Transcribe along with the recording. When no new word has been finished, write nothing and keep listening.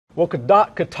Well,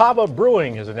 Catawba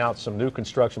Brewing has announced some new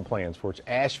construction plans for its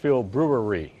Asheville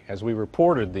brewery. As we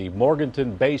reported, the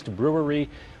Morganton-based brewery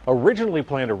originally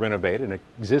planned to renovate an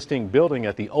existing building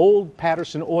at the old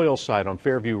Patterson Oil site on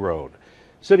Fairview Road.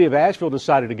 City of Asheville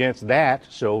decided against that,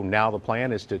 so now the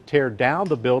plan is to tear down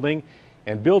the building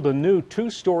and build a new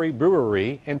two-story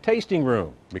brewery and tasting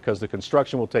room. Because the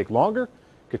construction will take longer,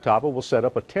 Catawba will set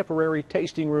up a temporary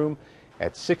tasting room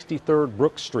at 63rd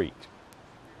Brook Street.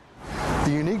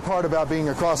 The unique part about being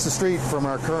across the street from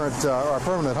our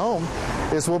permanent home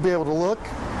is we'll be able to look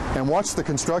and watch the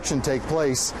construction take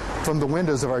place from the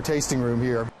windows of our tasting room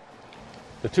here.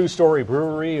 The two-story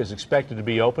brewery is expected to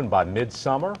be open by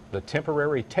midsummer. The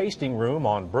temporary tasting room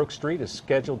on Brook Street is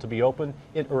scheduled to be open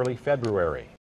in early February.